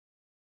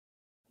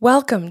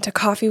Welcome to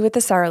Coffee with the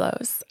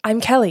Sarlos.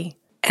 I'm Kelly.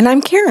 And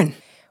I'm Karen.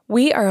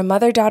 We are a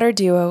mother-daughter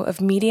duo of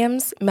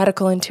mediums,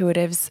 medical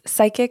intuitives,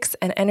 psychics,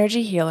 and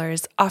energy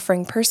healers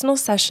offering personal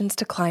sessions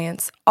to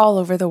clients all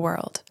over the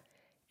world.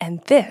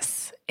 And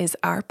this is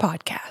our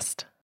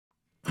podcast.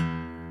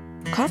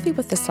 Coffee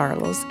with the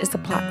Sarlos is a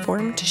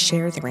platform to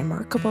share the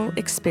remarkable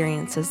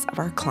experiences of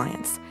our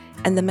clients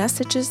and the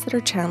messages that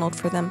are channeled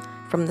for them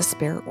from the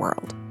spirit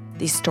world.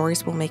 These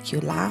stories will make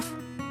you laugh,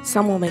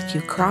 some will make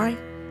you cry,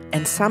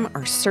 and some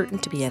are certain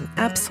to be an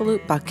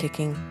absolute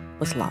butt-kicking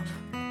with love.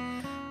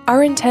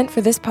 Our intent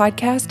for this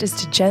podcast is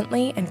to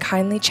gently and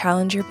kindly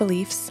challenge your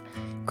beliefs,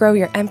 grow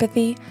your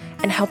empathy,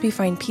 and help you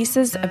find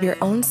pieces of your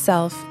own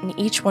self in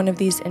each one of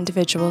these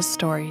individual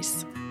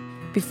stories.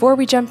 Before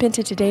we jump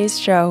into today's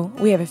show,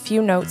 we have a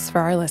few notes for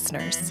our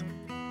listeners.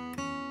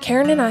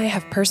 Karen and I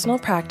have personal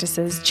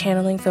practices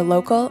channeling for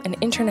local and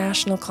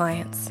international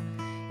clients.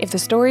 If the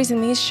stories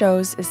in these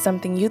shows is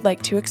something you'd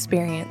like to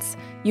experience,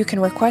 you can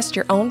request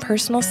your own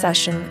personal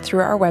session through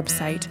our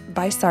website,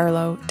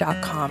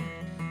 bysarlo.com.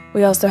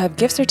 We also have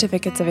gift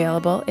certificates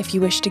available if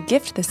you wish to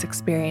gift this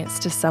experience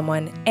to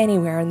someone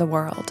anywhere in the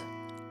world.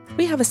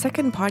 We have a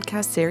second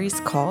podcast series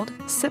called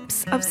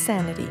Sips of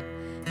Sanity.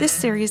 This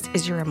series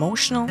is your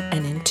emotional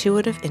and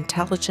intuitive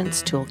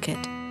intelligence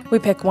toolkit. We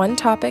pick one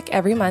topic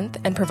every month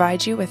and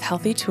provide you with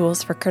healthy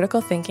tools for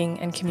critical thinking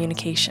and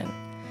communication.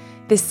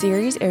 This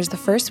series airs the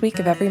first week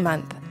of every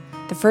month.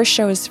 The first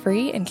show is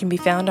free and can be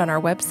found on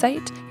our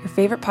website, your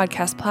favorite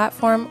podcast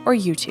platform, or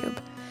YouTube.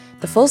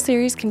 The full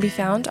series can be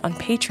found on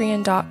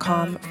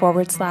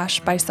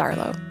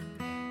patreon.com/bysarlo.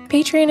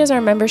 Patreon is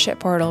our membership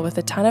portal with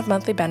a ton of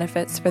monthly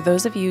benefits for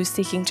those of you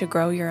seeking to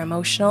grow your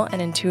emotional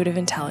and intuitive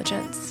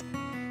intelligence.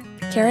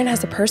 Karen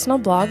has a personal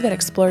blog that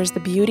explores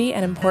the beauty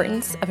and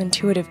importance of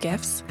intuitive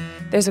gifts.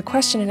 There's a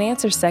question and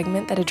answer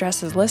segment that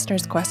addresses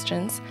listeners'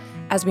 questions.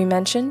 As we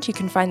mentioned, you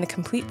can find the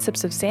complete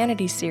Sips of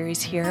Sanity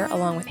series here,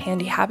 along with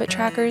handy habit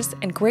trackers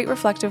and great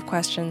reflective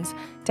questions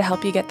to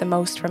help you get the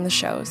most from the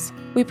shows.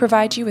 We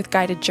provide you with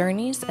guided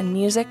journeys and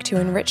music to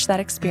enrich that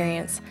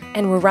experience,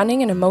 and we're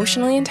running an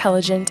emotionally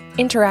intelligent,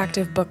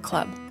 interactive book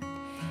club.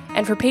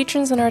 And for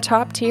patrons in our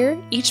top tier,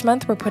 each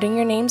month we're putting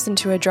your names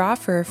into a draw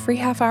for a free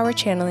half-hour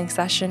channeling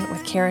session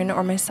with Karen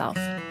or myself.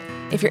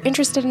 If you're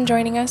interested in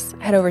joining us,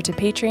 head over to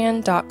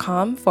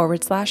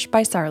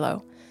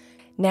patreon.com/bysarlo.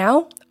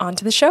 Now, on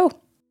to the show.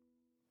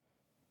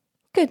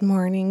 Good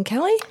morning,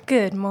 Kelly.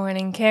 Good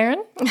morning,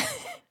 Karen.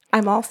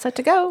 I'm all set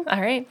to go.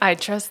 All right. I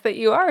trust that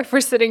you are if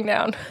we're sitting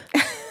down.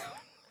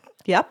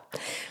 Yep.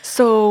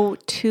 So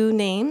 2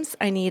 names.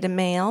 I need a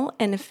male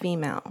and a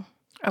female.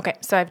 Okay.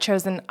 So I've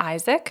chosen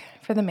Isaac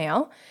for the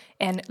male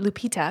and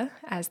Lupita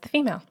as the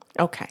female.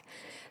 Okay.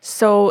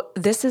 So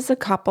this is a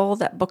couple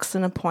that books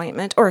an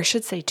appointment, or I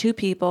should say 2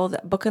 people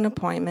that book an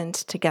appointment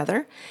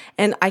together,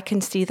 and I can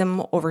see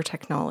them over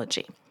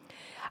technology.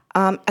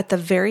 At the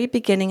very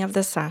beginning of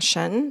the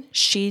session,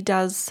 she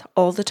does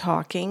all the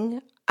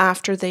talking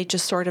after they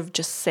just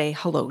say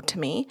hello to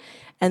me.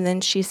 And then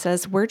she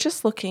says, we're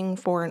just looking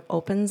for an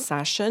open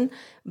session,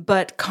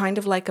 but kind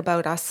of like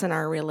about us and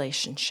our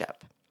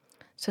relationship.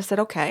 So I said,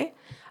 okay.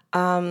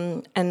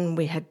 And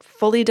we had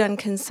fully done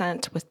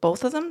consent with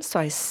both of them. So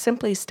I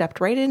simply stepped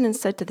right in and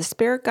said to the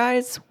spirit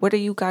guides, what do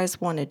you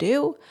guys want to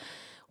do?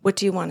 What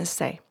do you want to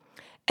say?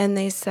 And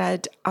they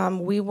said,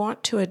 we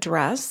want to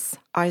address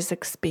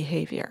Isaac's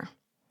behavior.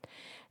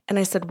 And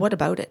I said, what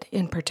about it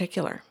in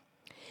particular?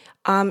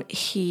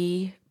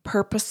 He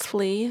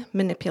purposefully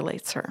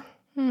manipulates her.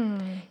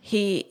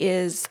 He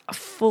is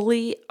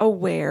fully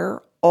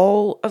aware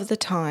all of the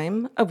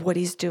time of what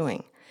he's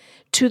doing,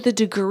 to the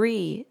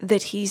degree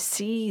that he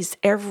sees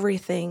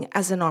everything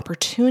as an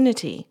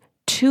opportunity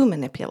to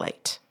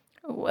manipulate.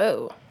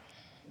 Whoa.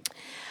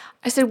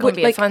 I said, It's going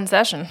to be a fun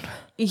session.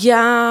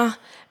 Yeah.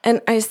 And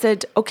I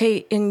said,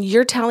 okay, and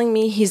you're telling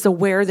me he's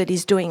aware that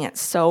he's doing it,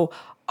 so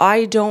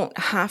I don't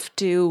have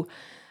to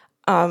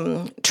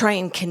try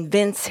and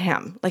convince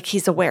him like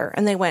he's aware.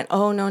 And they went,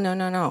 oh,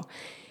 no.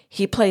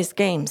 He plays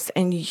games,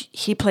 and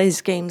he plays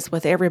games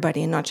with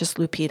everybody and not just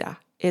Lupita.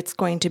 It's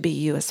going to be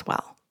you as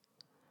well.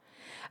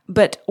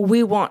 But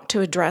we want to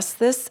address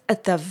this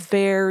at the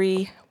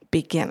very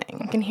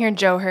beginning. I can hear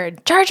Joe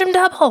Hurd, charge him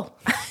double.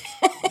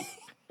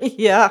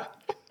 Yeah.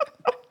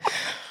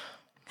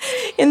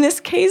 In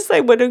this case, I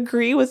would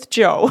agree with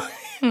Joe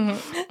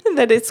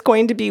that it's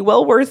going to be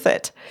well worth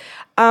it.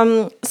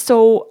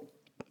 So,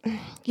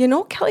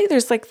 Kelly,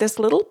 there's like this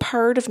little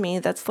part of me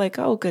that's like,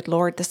 oh, good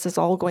Lord, this is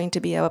all going to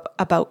be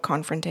about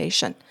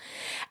confrontation.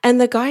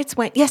 And the guides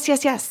went,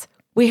 yes.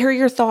 We hear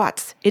your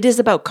thoughts. It is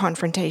about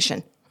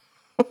confrontation.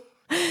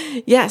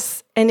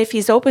 Yes. And if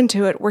he's open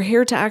to it, we're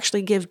here to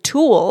actually give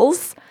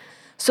tools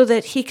so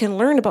that he can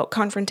learn about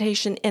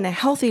confrontation in a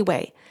healthy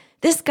way.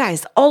 This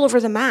guy's all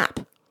over the map.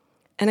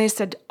 And I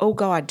said, oh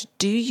God,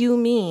 do you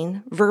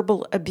mean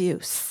verbal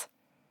abuse?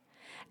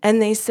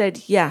 And they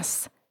said,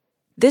 yes.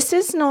 This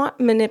is not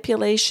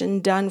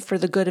manipulation done for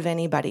the good of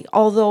anybody,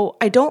 although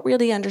I don't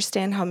really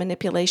understand how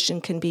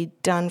manipulation can be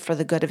done for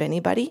the good of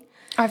anybody.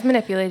 I've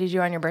manipulated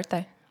you on your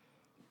birthday.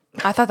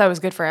 I thought that was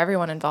good for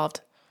everyone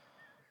involved.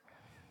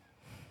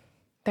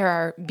 There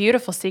are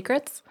beautiful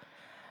secrets.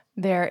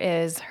 There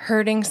is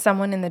hurting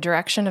someone in the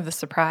direction of the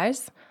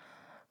surprise.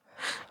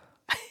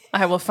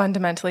 I will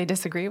fundamentally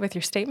disagree with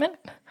your statement.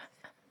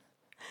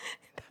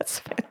 That's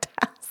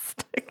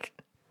fantastic.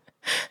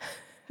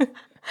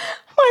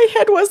 My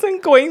head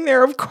wasn't going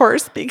there, of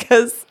course,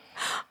 because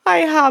I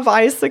have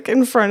Isaac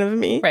in front of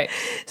me. Right.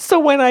 So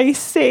when I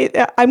say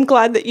that, I'm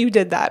glad that you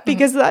did that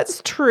because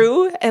that's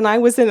true. And I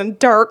was in a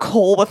dark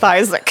hole with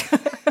Isaac.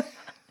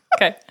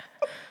 Okay.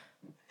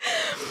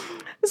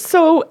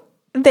 So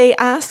they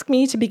ask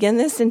me to begin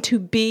this and to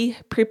be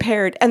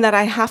prepared and that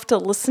I have to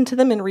listen to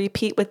them and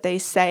repeat what they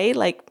say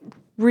like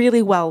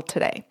really well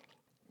today.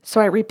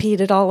 So I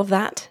repeated all of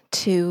that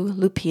to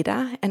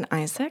Lupita and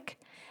Isaac.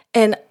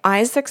 And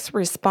Isaac's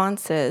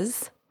response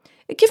is,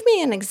 give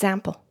me an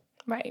example.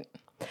 Right.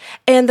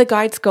 And the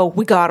guides go,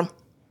 we got him.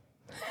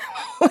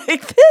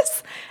 Like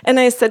this. And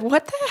I said,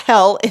 what the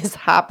hell is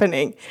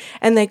happening?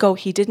 And they go,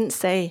 he didn't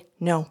say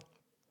no.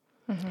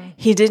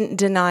 He didn't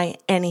deny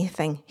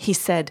anything. He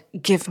said,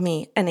 give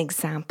me an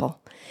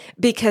example.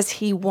 Because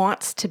he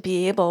wants to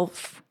be able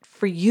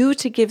for you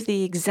to give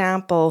the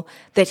example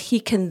that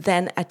he can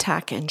then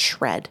attack and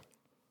shred.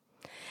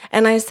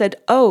 And I said,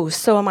 oh,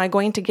 so am I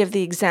going to give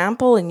the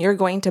example and you're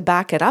going to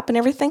back it up and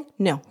everything?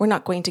 No, we're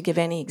not going to give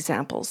any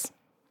examples.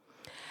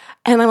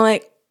 And I'm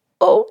like,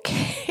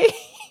 okay.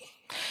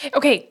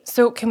 Okay,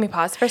 so can we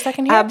pause for a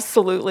second here?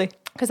 Absolutely.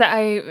 Because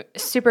I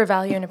super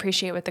value and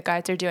appreciate what the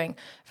guides are doing.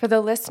 For the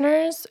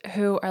listeners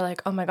who are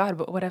like, oh my God,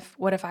 but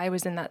what if I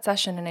was in that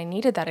session and I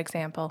needed that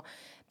example?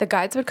 The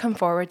guides would come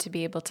forward to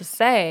be able to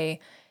say,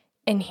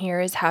 and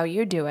here is how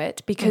you do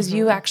it, because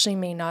you actually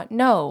may not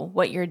know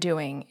what you're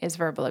doing is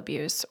verbal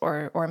abuse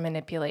or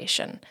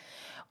manipulation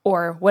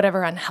or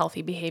whatever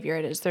unhealthy behavior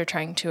it is they're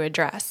trying to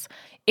address.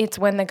 It's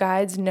when the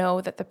guides know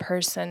that the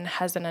person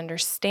has an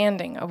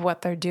understanding of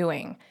what they're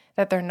doing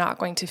that they're not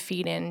going to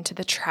feed into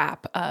the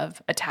trap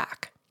of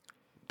attack.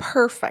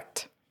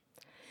 Perfect.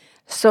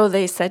 So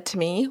they said to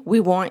me,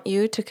 we want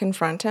you to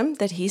confront him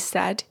that he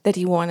said that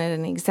he wanted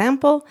an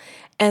example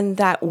and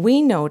that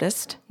we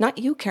noticed, not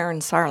you, Karen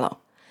Sarlo,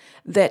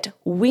 that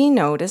we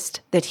noticed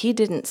that he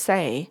didn't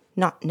say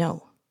not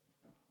no.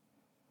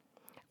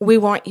 We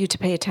want you to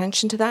pay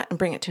attention to that and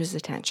bring it to his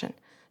attention.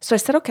 So I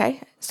said,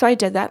 okay. So I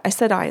did that. I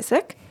said,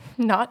 Isaac.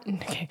 Okay,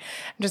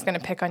 I'm just going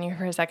to pick on you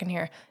for a second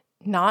here.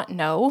 Not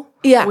no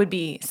would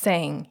be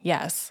saying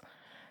yes.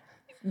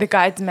 The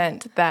guides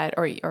meant that,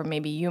 or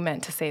maybe you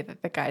meant to say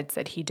that the guide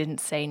said he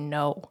didn't say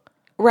no.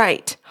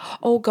 Right.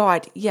 Oh,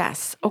 God,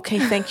 yes. Okay,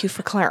 thank you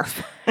for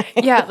clarifying.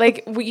 Yeah,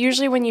 like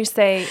usually when you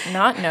say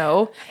not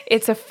no,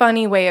 it's a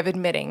funny way of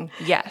admitting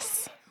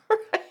yes.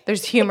 Right.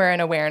 There's humor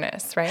and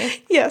awareness,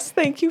 right? Yes,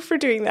 thank you for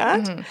doing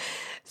that.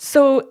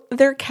 So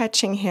they're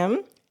catching him,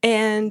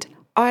 and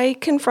I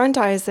confront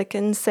Isaac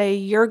and say,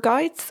 your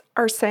guides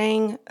are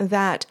saying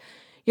that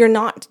you're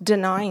not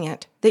denying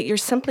it, that you're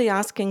simply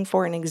asking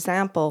for an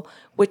example,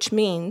 which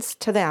means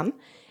to them,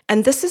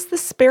 and this is the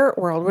spirit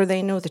world where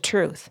they know the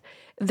truth,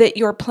 that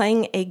you're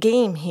playing a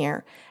game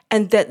here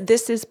and that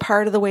this is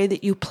part of the way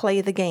that you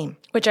play the game.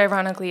 Which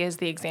ironically is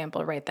the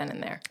example right then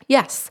and there.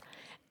 Yes.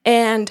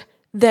 And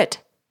that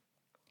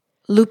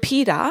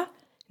Lupita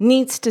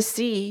needs to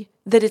see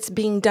that it's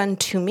being done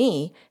to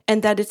me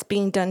and that it's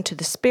being done to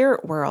the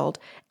spirit world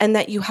and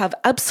that you have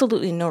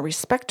absolutely no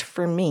respect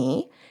for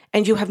me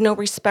and you have no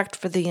respect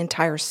for the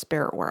entire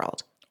spirit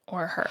world.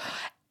 Or her.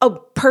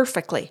 Oh,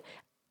 perfectly.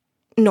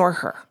 Nor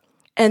her.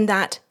 And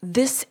that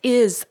this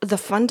is the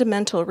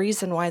fundamental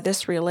reason why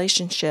this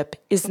relationship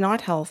is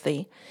not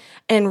healthy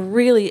and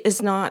really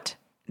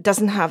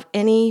doesn't have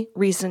any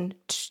reason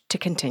to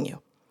continue.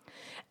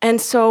 And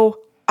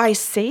so I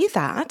say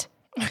that.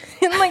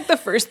 In like the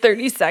first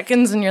 30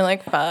 seconds and you're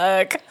like,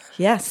 fuck.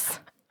 Yes.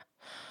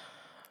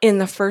 In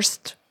the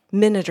first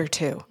minute or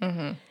two.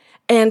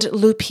 And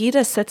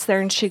Lupita sits there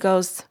and she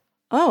goes,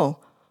 oh,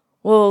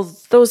 well,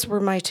 those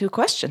were my two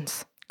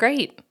questions.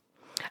 Great.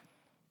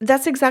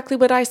 That's exactly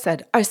what I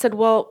said. I said,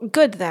 well,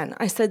 good then.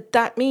 I said,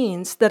 that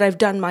means that I've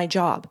done my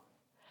job.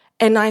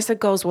 And Isaac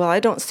goes, well,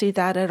 I don't see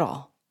that at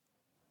all.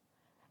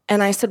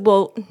 And I said,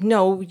 well,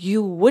 no,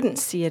 you wouldn't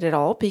see it at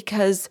all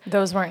because...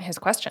 Those weren't his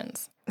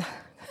questions.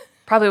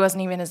 Probably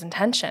wasn't even his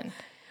intention.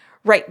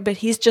 Right, but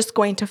he's just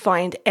going to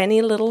find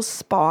any little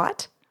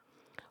spot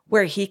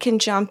where he can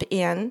jump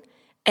in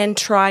and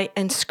try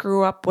and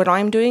screw up what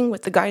I'm doing,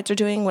 what the guides are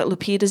doing, what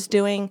Lupita's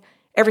doing,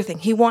 everything.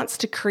 He wants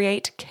to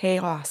create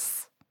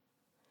chaos.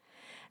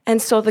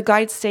 And so the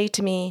guides say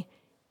to me,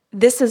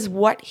 this is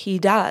what he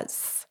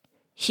does.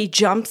 He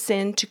jumps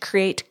in to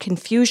create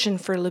confusion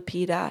for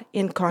Lupita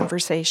in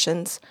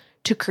conversations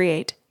to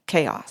create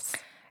chaos.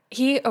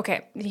 He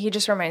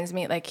just reminds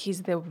me, like,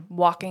 he's the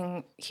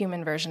walking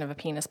human version of a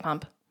penis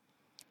pump.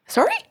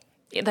 Sorry?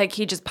 Like,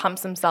 he just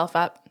pumps himself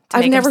up to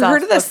I've make never himself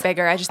heard of this. look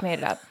bigger. I just made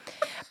it up.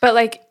 But,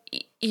 like,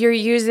 you're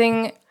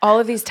using all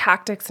of these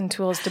tactics and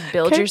tools to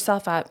build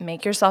yourself up,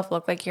 make yourself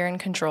look like you're in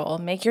control,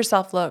 make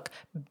yourself look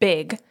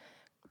big,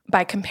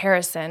 by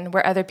comparison,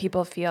 where other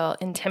people feel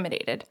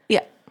intimidated.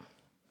 Yeah.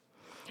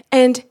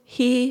 And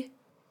he,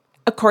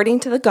 according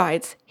to the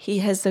guides, he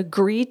has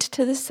agreed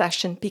to the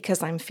session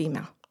because I'm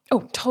female.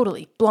 Oh,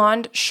 totally.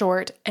 Blonde,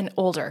 short, and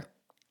older.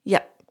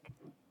 Yeah.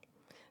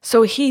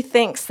 So he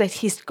thinks that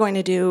he's going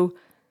to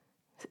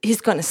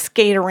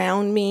skate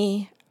around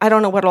me. I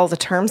don't know what all the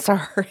terms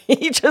are.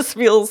 He just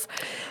feels...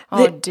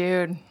 Oh,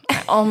 dude,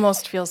 I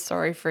almost feel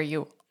sorry for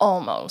you.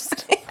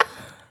 Almost.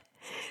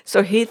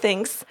 So he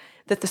thinks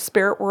that the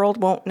spirit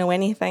world won't know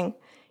anything.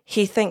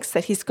 He thinks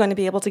that he's going to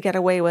be able to get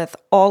away with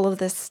all of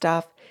this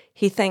stuff.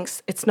 He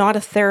thinks it's not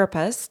a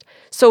therapist.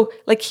 So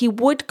like he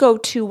would go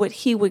to what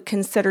he would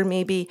consider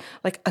maybe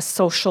like a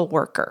social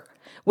worker,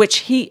 which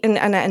he,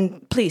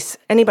 and please,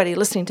 anybody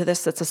listening to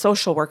this that's a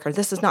social worker,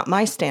 this is not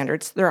my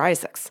standards, they're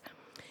Isaac's.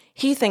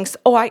 He thinks,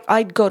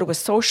 I'd go to a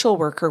social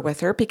worker with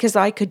her because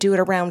I could do it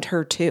around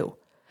her too.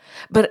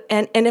 But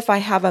and if I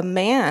have a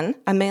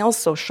male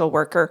social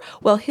worker,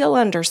 well, he'll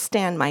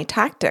understand my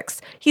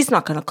tactics. He's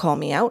not going to call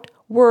me out.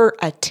 We're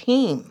a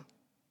team.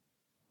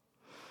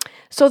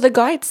 So the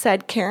guide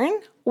said,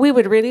 Karen, we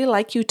would really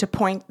like you to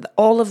point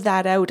all of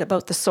that out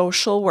about the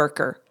social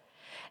worker.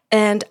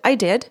 And I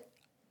did.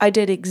 I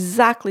did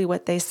exactly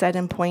what they said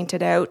and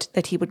pointed out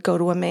that he would go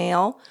to a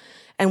male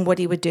and what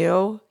he would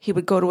do. He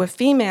would go to a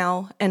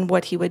female and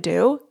what he would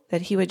do,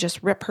 that he would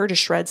just rip her to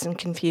shreds in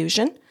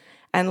confusion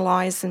and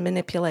lies and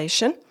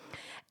manipulation.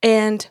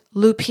 And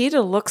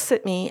Lupita looks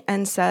at me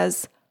and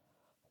says,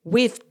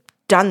 we've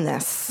done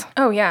this.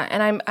 Oh, yeah.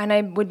 And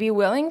I would be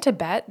willing to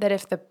bet that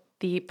if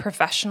the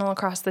professional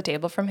across the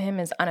table from him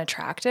is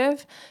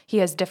unattractive, he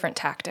has different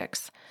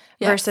tactics.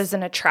 Yes. Versus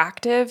an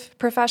attractive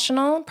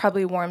professional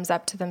probably warms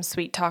up to them,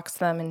 sweet talks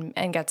them,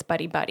 and gets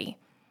buddy-buddy.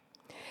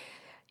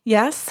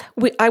 Yes,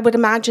 I would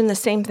imagine the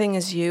same thing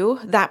as you.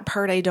 That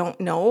part I don't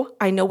know.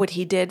 I know what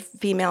he did,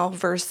 female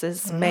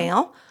versus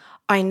male.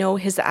 I know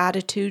his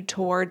attitude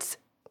towards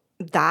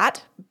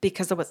that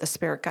because of what the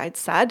spirit guide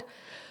said.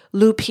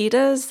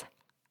 Lupita's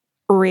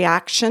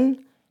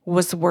reaction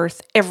was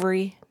worth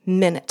every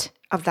minute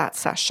of that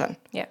session.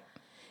 Yeah.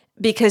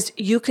 Because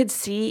you could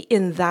see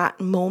in that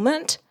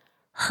moment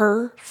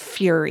her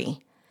fury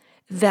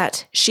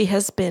that she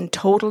has been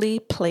totally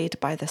played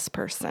by this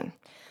person.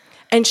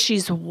 And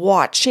she's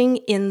watching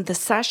in the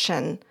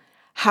session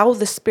how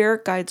the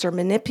spirit guides are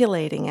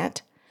manipulating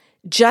it,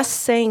 just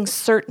saying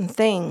certain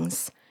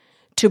things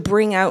to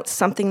bring out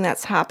something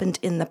that's happened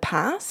in the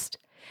past.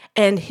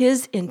 And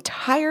his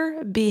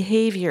entire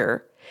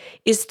behavior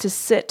is to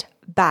sit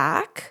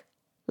back,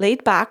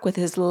 laid back with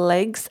his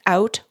legs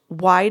out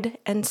wide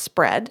and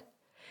spread,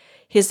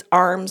 his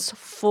arms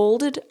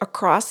folded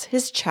across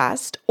his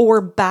chest or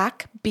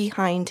back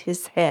behind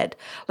his head.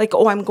 Like,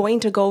 I'm going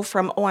to go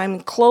from, I'm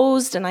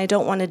closed and I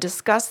don't want to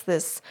discuss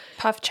this.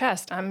 Puff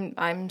chest.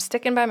 I'm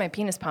sticking by my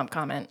penis pump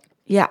comment.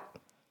 Yeah.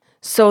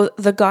 So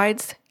the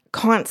guides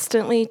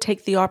constantly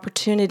take the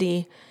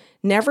opportunity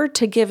never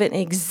to give an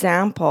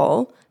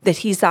example that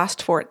he's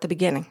asked for at the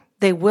beginning.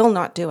 They will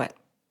not do it.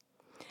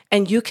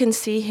 And you can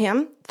see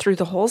him through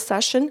the whole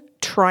session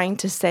trying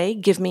to say,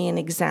 give me an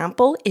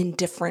example in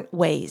different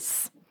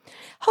ways.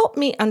 Help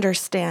me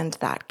understand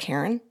that,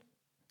 Karen.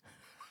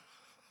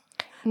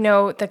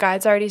 No, the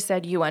guides already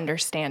said you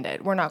understand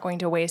it. We're not going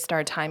to waste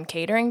our time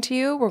catering to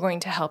you. We're going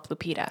to help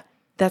Lupita.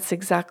 That's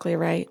exactly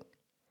right.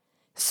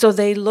 So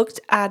they looked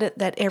at it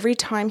that every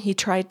time he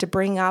tried to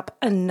bring up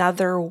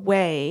another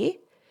way,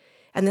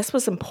 and this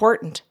was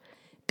important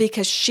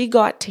because she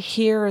got to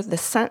hear the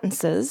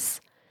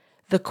sentences,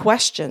 the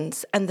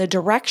questions, and the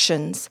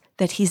directions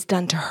that he's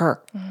done to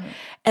her,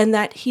 and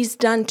that he's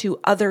done to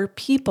other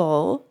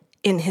people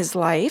in his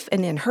life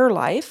and in her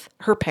life,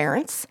 her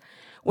parents,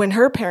 when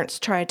her parents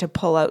tried to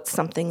pull out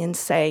something and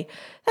say,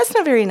 that's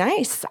not very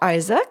nice,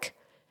 Isaac,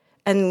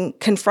 and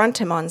confront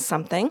him on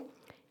something,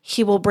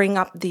 he will bring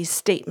up these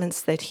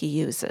statements that he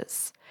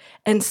uses.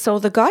 And so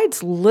the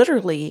guides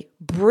literally,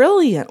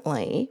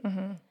 brilliantly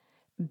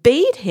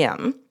bait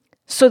him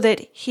so that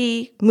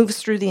he moves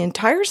through the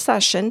entire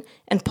session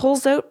and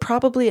pulls out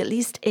probably at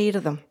least 8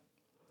 of them.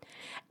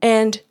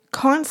 And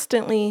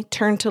constantly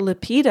turn to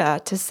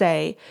Lupita to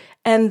say,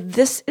 and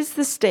this is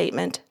the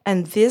statement,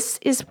 and this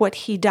is what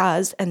he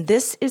does, and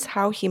this is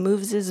how he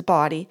moves his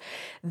body.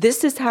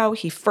 This is how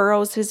he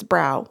furrows his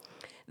brow.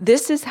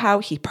 This is how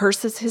he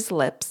purses his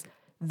lips.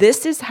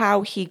 This is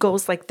how he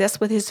goes like this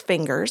with his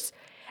fingers.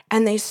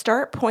 And they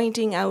start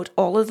pointing out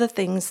all of the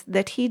things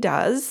that he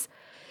does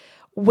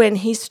when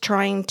he's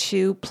trying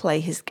to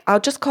I'll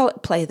just call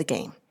it play the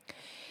game.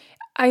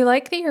 I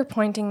like that you're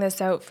pointing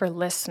this out for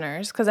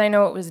listeners because I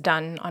know it was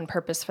done on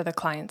purpose for the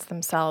clients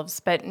themselves.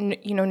 But,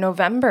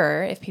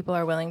 November, if people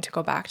are willing to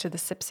go back to the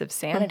Sips of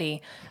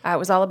Sanity, it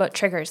was all about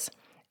triggers.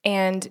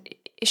 And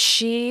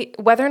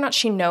whether or not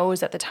she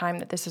knows at the time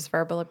that this is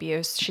verbal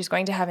abuse, she's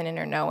going to have an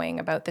inner knowing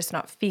about this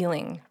not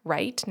feeling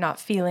right, not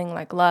feeling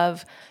like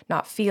love,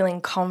 not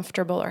feeling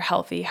comfortable or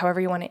healthy,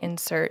 however you want to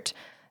insert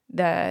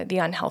the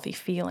unhealthy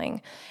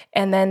feeling.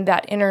 And then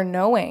that inner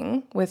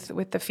knowing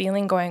with the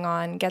feeling going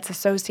on gets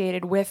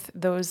associated with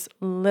those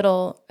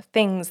little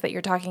things that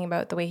you're talking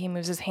about, the way he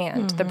moves his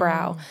hand, the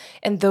brow,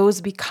 and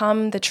those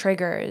become the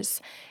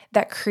triggers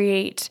that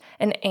create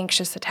an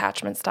anxious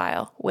attachment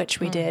style, which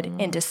we did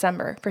in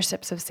December for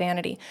Sips of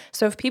Sanity.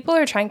 So if people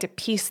are trying to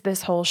piece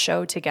this whole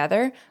show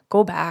together,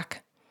 go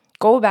back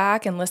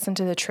and listen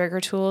to the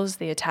trigger tools,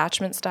 the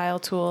attachment style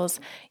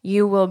tools.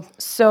 You will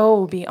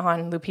so be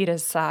on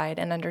Lupita's side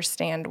and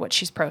understand what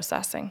she's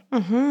processing.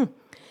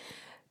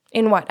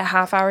 In what, a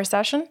half-hour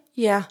session?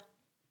 Yeah.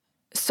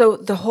 So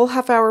the whole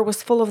half hour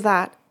was full of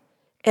that.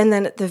 And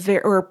then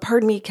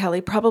pardon me,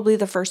 Kelly, probably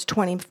the first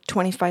 20,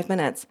 25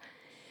 minutes.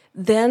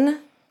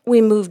 Then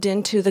we moved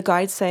into the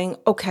guide saying,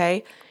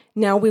 okay,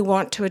 now we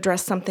want to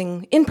address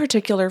something in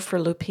particular for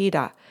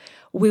Lupita.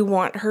 We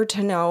want her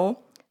to know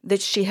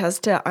that she has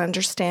to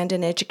understand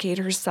and educate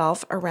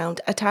herself around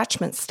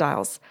attachment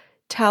styles.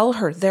 Tell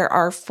her there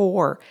are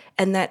 4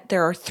 and that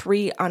there are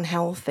 3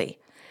 unhealthy,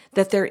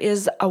 that there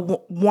is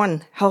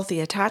one healthy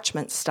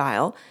attachment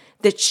style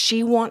that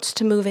she wants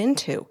to move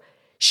into.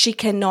 She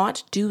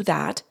cannot do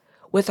that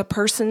with a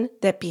person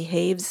that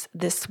behaves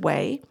this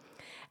way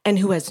and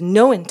who has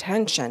no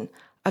intention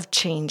of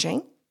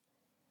changing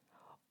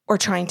or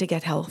trying to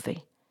get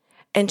healthy.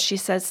 And she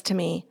says to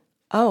me,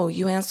 "Oh,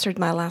 you answered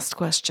my last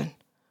question.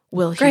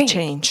 Will he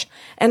change?"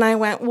 And I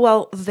went,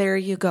 well, there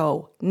you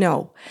go.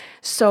 No.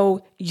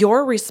 So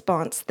your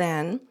response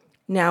then,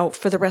 now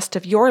for the rest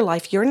of your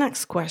life, your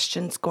next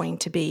question is going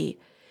to be,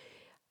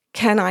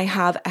 can I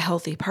have a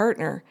healthy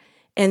partner?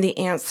 And the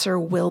answer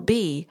will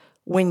be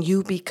when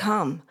you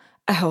become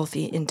a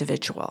healthy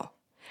individual.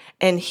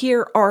 And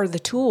here are the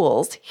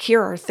tools.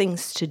 Here are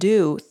things to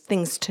do,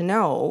 things to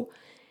know,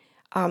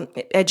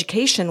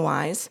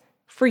 education-wise,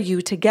 for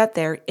you to get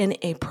there in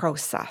a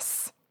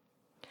process.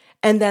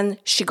 And then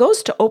she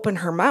goes to open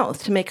her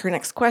mouth to make her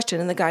next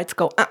question, and the guides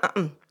go,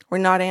 we're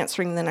not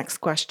answering the next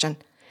question.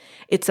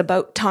 It's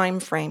about time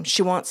frame.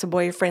 She wants a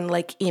boyfriend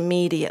like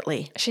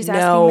immediately. She's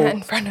asking that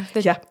in front of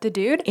the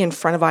dude? In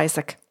front of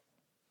Isaac.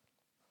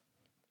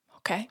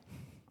 Okay.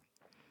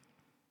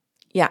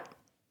 Yeah.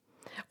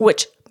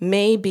 Which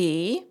may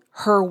be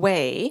her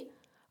way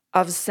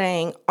of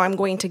saying, I'm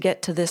going to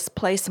get to this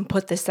place and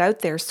put this out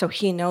there so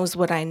he knows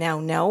what I now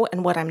know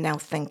and what I'm now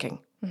thinking.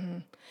 Mm-hmm.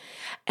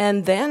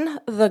 And then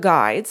the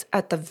guides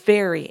at the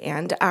very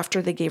end,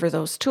 after they gave her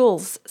those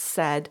tools,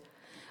 said,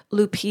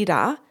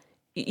 Lupita,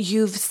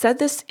 you've said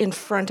this in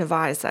front of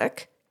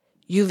Isaac.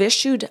 You've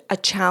issued a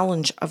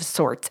challenge of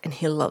sorts, and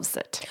he loves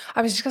it.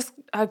 I was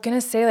going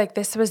to say, like,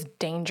 this was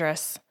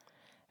dangerous.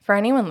 For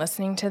anyone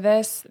listening to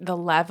this, the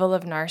level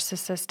of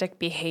narcissistic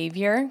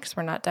behavior, because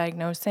we're not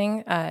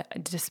diagnosing,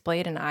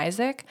 displayed in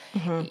Isaac,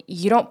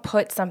 you don't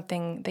put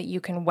something that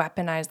you can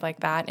weaponize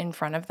like that in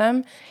front of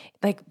them.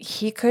 Like,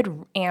 he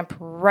could amp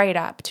right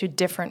up to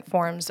different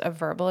forms of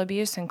verbal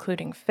abuse,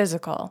 including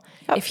physical,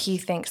 if he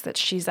thinks that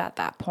she's at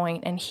that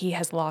point and he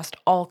has lost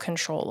all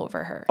control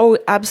over her. Oh,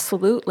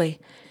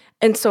 absolutely.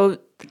 And so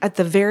at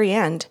the very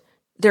end,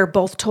 they're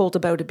both told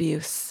about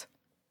abuse.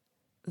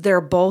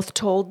 They're both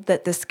told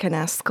that this can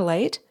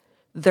escalate.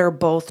 They're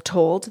both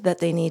told that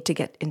they need to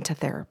get into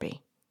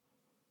therapy.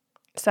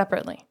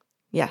 Separately.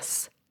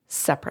 Yes,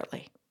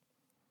 separately.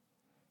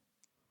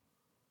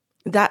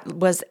 That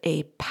was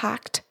a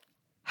packed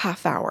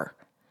half hour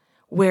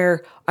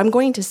where I'm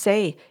going to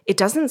say it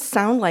doesn't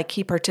sound like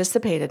he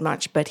participated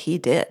much, but he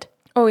did.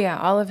 Oh, yeah.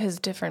 All of his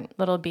different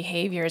little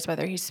behaviors,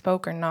 whether he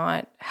spoke or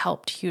not,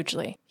 helped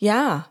hugely.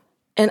 Yeah.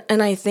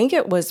 And I think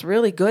it was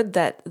really good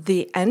that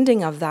the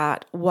ending of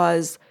that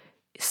was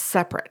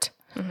separate.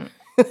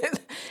 Mm-hmm.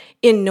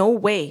 In no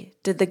way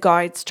did the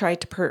guides try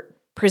to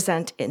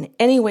present in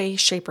any way,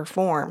 shape, or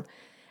form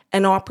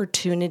an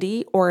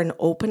opportunity or an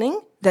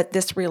opening that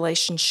this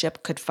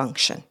relationship could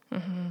function,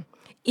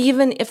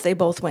 even if they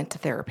both went to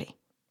therapy.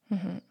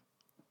 Mm-hmm.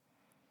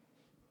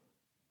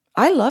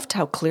 I loved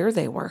how clear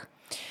they were.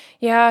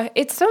 Yeah,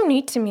 it's so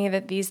neat to me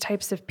that these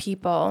types of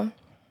people,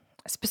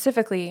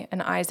 specifically an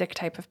Isaac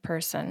type of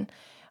person,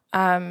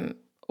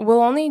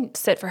 will only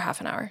sit for half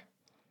an hour.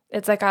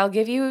 It's like, I'll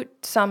give you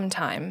some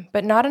time,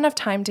 but not enough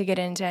time to get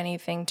into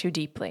anything too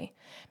deeply,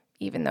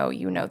 even though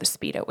you know the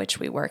speed at which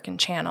we work and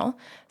channel.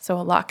 So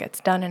a lot gets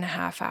done in a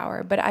half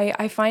hour. But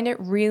I find it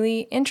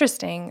really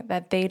interesting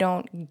that they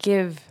don't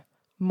give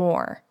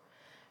more,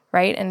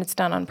 right? And it's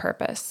done on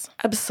purpose.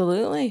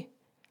 Absolutely.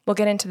 We'll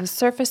get into the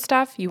surface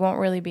stuff. You won't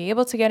really be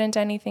able to get into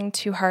anything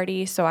too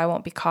hardy, so I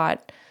won't be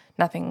caught.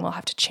 Nothing will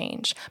have to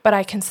change. But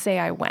I can say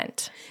I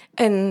went.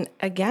 And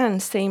again,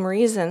 same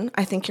reason,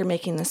 I think you're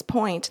making this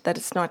point, that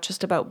it's not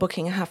just about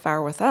booking a half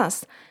hour with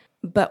us,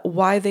 but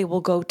why they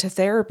will go to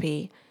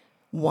therapy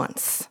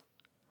once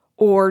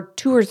or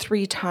 2 or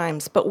 3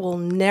 times, but will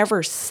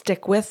never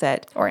stick with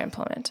it. Or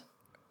implement.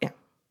 Yeah.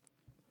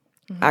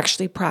 Mm-hmm.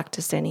 Actually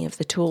practice any of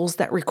the tools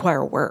that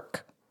require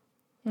work.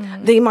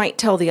 Mm-hmm. They might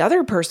tell the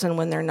other person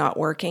when they're not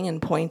working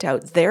and point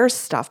out their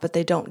stuff, but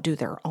they don't do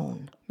their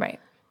own. Right.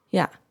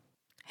 Yeah.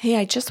 Hey,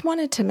 I just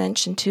wanted to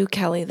mention too,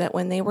 Kelly, that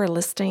when they were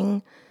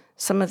listing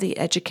some of the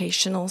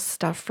educational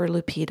stuff for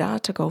Lupita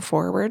to go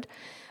forward,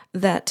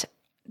 that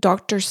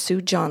Dr.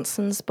 Sue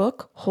Johnson's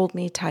book, Hold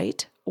Me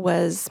Tight,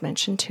 was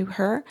mentioned to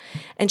her.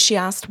 And she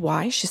asked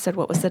why. She said,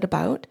 what was it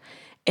about?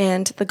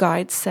 And the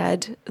guide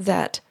said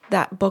that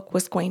that book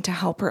was going to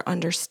help her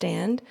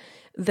understand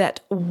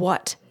that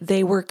what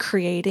they were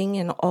creating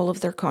in all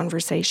of their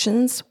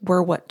conversations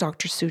were what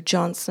Dr. Sue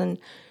Johnson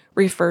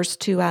refers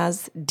to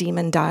as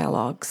demon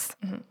dialogues.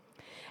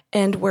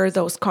 And where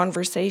those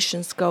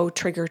conversations go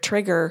trigger,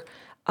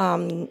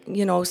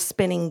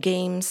 spinning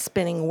games,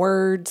 spinning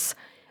words,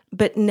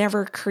 but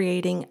never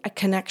creating a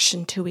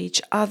connection to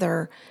each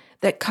other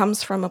that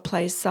comes from a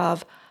place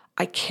of,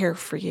 I care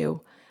for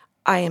you.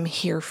 I am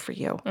here for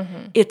you.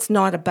 It's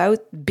not about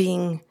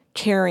being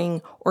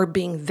caring or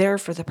being there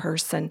for the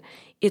person.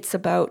 It's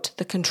about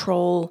the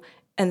control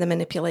and the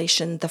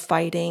manipulation, the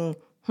fighting,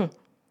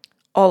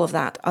 all of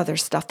that other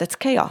stuff that's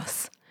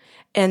chaos.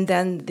 And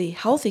then the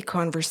healthy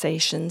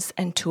conversations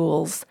and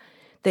tools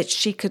that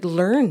she could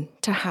learn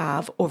to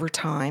have over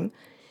time,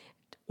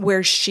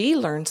 where she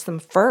learns them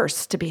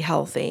first to be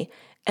healthy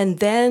and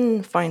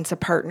then finds a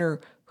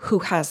partner who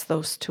has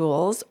those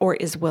tools or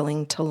is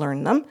willing to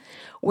learn them,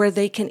 where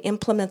they can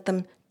implement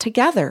them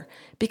together.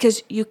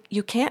 Because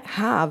you can't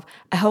have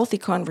a healthy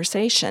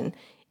conversation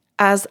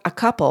as a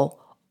couple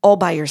all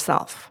by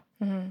yourself.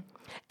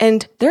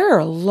 And there are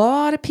a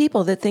lot of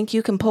people that think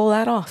you can pull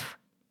that off.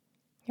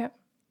 Yep.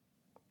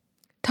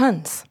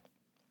 Tons.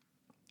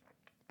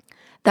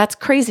 That's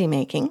crazy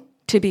making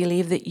to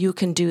believe that you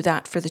can do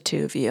that for the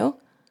two of you.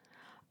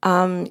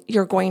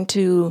 You're going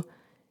to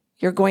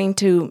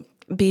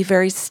be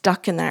very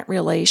stuck in that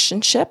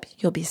relationship.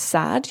 You'll be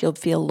sad. You'll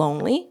feel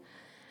lonely.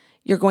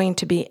 You're going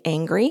to be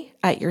angry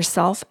at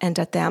yourself and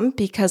at them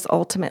because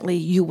ultimately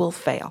you will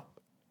fail.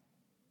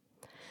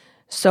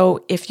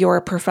 So if you're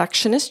a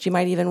perfectionist, you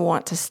might even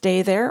want to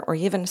stay there, or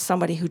even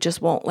somebody who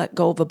just won't let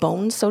go of a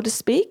bone, so to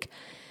speak.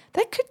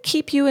 That could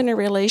keep you in a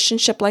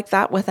relationship like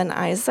that with an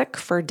Isaac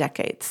for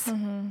decades.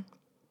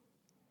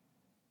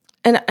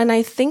 And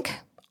I think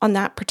on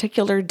that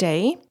particular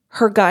day,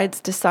 her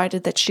guides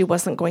decided that she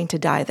wasn't going to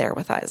die there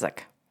with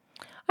Isaac.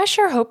 I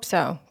sure hope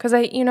so. Because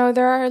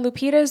there are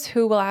Lupitas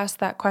who will ask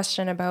that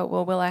question about,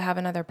 well, will I have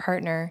another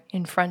partner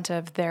in front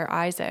of their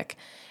Isaac?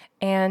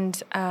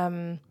 And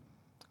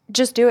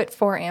just do it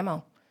for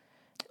ammo.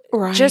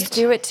 Right. Just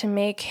do it to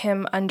make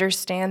him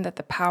understand that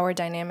the power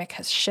dynamic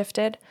has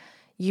shifted.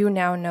 You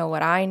now know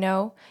what I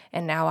know,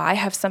 and now I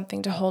have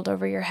something to hold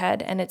over your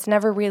head. And it's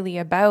never really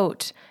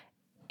about,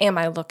 am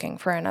I looking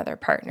for another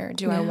partner?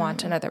 Do I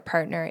want another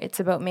partner? It's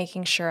about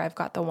making sure I've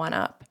got the one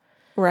up.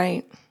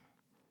 Right.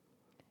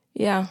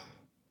 Yeah.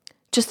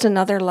 Just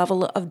another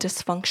level of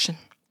dysfunction.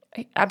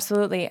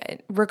 Absolutely.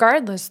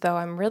 Regardless, though,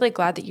 I'm really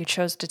glad that you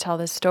chose to tell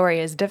this story,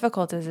 as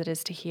difficult as it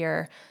is to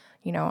hear,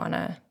 on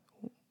a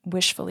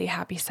wishfully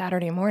happy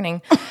Saturday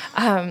morning.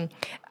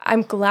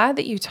 I'm glad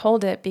that you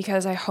told it,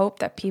 because I hope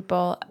that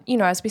people,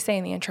 as we say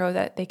in the intro,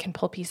 that they can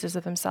pull pieces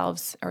of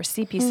themselves or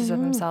see pieces of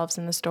themselves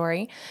in the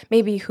story,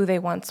 maybe who they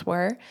once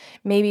were,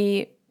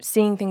 maybe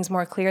seeing things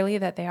more clearly,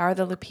 that they are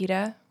the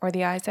Lupita or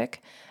the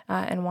Isaac,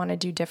 and want to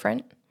do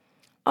different.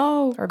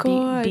 Oh, or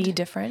good. be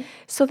different.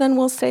 So then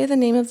we'll say the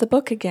name of the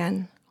book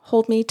again,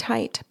 Hold Me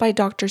Tight by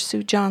Dr.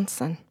 Sue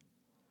Johnson.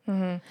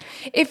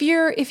 If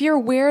you're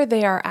where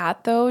they are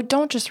at, though,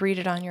 don't just read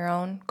it on your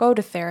own. Go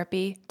to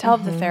therapy. Tell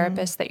the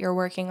therapist that you're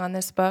working on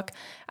this book.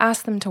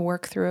 Ask them to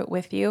work through it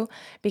with you,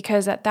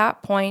 because at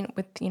that point,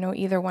 with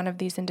either one of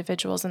these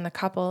individuals in the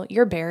couple,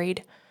 you're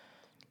buried.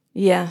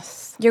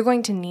 Yes. You're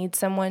going to need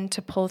someone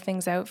to pull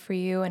things out for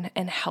you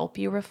and help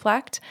you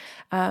reflect,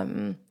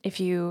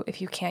 if you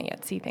can't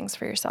yet see things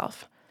for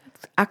yourself.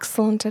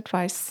 Excellent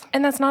advice.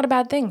 And that's not a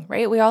bad thing,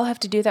 right? We all have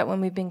to do that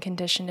when we've been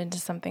conditioned into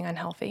something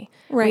unhealthy.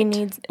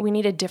 Right. We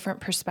need a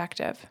different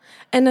perspective.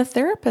 And a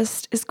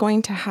therapist is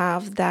going to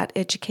have that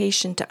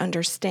education to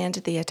understand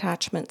the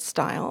attachment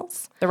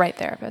styles. The right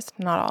therapist,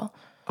 not all.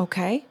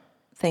 Okay.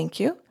 Thank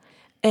you.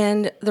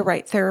 And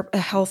a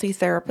healthy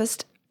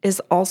therapist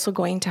is also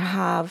going to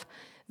have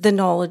the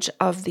knowledge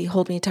of the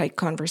hold me tight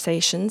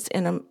conversations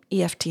in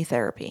EFT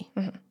therapy,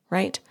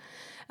 right?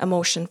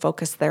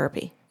 Emotion-focused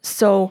therapy.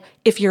 So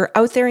if you're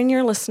out there and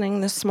you're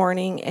listening this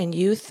morning and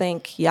you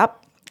think,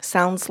 yep,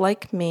 sounds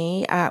like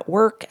me at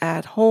work,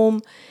 at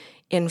home,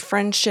 in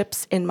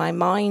friendships, in my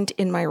mind,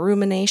 in my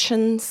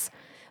ruminations,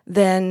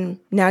 then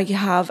now you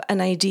have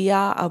an idea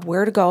of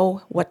where to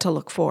go, what to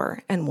look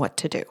for, and what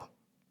to do.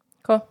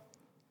 Cool.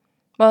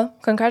 Well,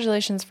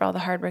 congratulations for all the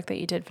hard work that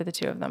you did for the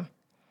two of them.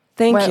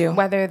 Thank you.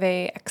 Whether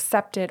they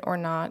accept it or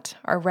not,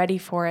 are ready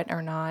for it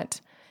or not,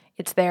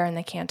 it's there and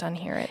they can't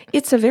unhear it.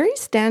 It's a very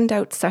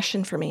standout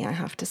session for me, I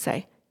have to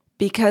say,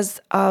 because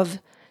of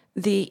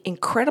the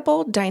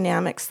incredible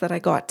dynamics that I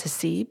got to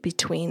see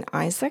between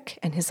Isaac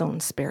and his own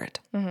spirit.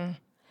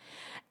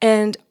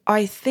 And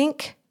I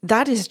think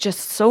that is just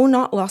so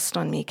not lost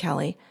on me,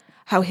 Kelly,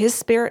 how his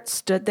spirit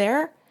stood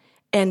there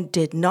and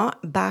did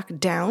not back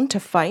down to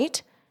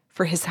fight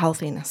for his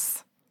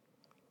healthiness.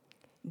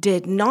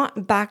 Did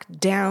not back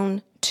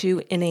down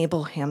to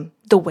enable him.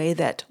 the way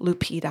that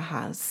Lupita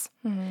has.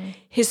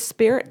 His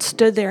spirit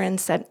stood there and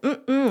said,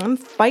 I'm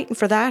fighting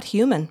for that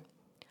human.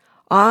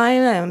 I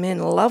am in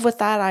love with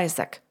that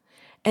Isaac.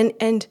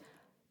 And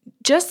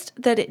just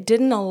that it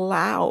didn't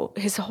allow,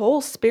 his whole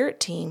spirit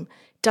team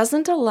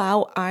doesn't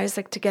allow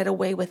Isaac to get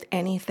away with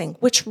anything,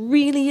 which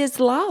really is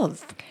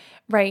love.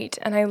 Right.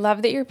 And I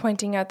love that you're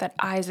pointing out that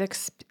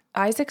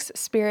Isaac's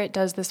spirit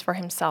does this for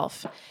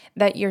himself,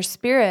 that your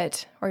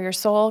spirit or your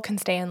soul can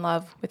stay in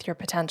love with your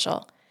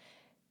potential.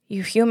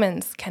 You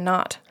humans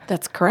cannot.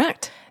 That's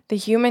correct. The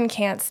human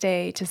can't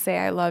stay to say,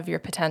 I love your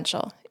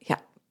potential. Yeah.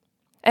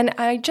 And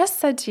I just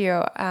said to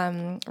you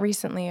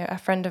recently, a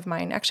friend of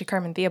mine, actually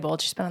Carmen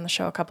Theobald, she's been on the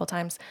show a couple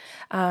times,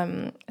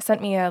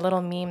 sent me a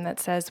little meme that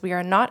says, we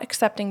are not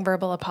accepting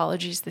verbal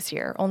apologies this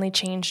year, only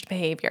changed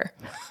behavior.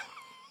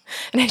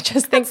 And I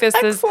just think this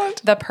excellent.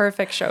 Is the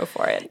perfect show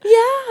for it.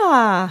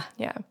 Yeah.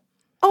 Yeah.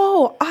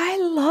 Oh, I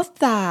love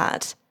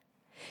that.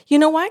 You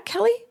know what,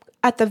 Kelly?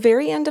 At the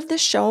very end of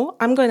this show,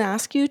 I'm going to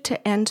ask you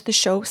to end the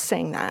show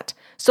saying that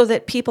so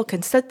that people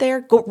can sit there,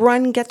 go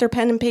run, get their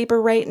pen and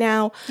paper right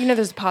now. You know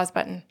there's a pause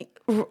button.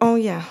 Oh,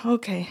 yeah.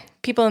 Okay.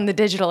 People in the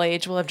digital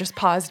age will have just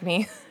paused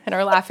me and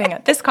are laughing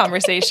at this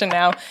conversation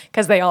now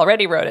because they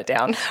already wrote it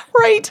down.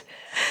 Right.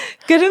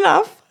 Good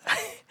enough.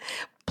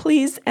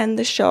 Please end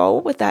the show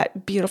with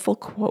that beautiful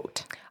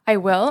quote. I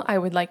will. I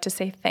would like to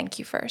say thank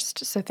you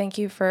first. So thank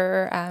you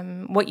for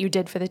what you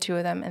did for the two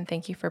of them, and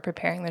thank you for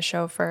preparing the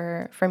show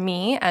for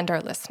me and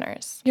our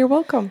listeners. You're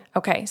welcome.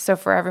 Okay, so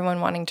for everyone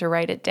wanting to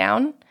write it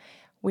down,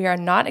 we are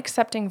not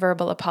accepting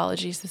verbal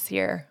apologies this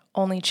year,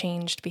 only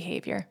changed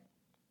behavior.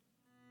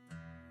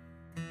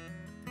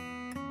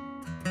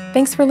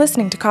 Thanks for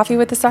listening to Coffee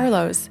with the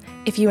Sarlos.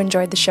 If you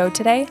enjoyed the show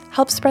today,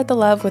 help spread the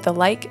love with a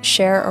like,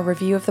 share, or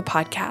review of the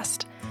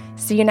podcast.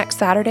 See you next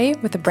Saturday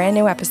with a brand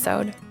new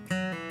episode.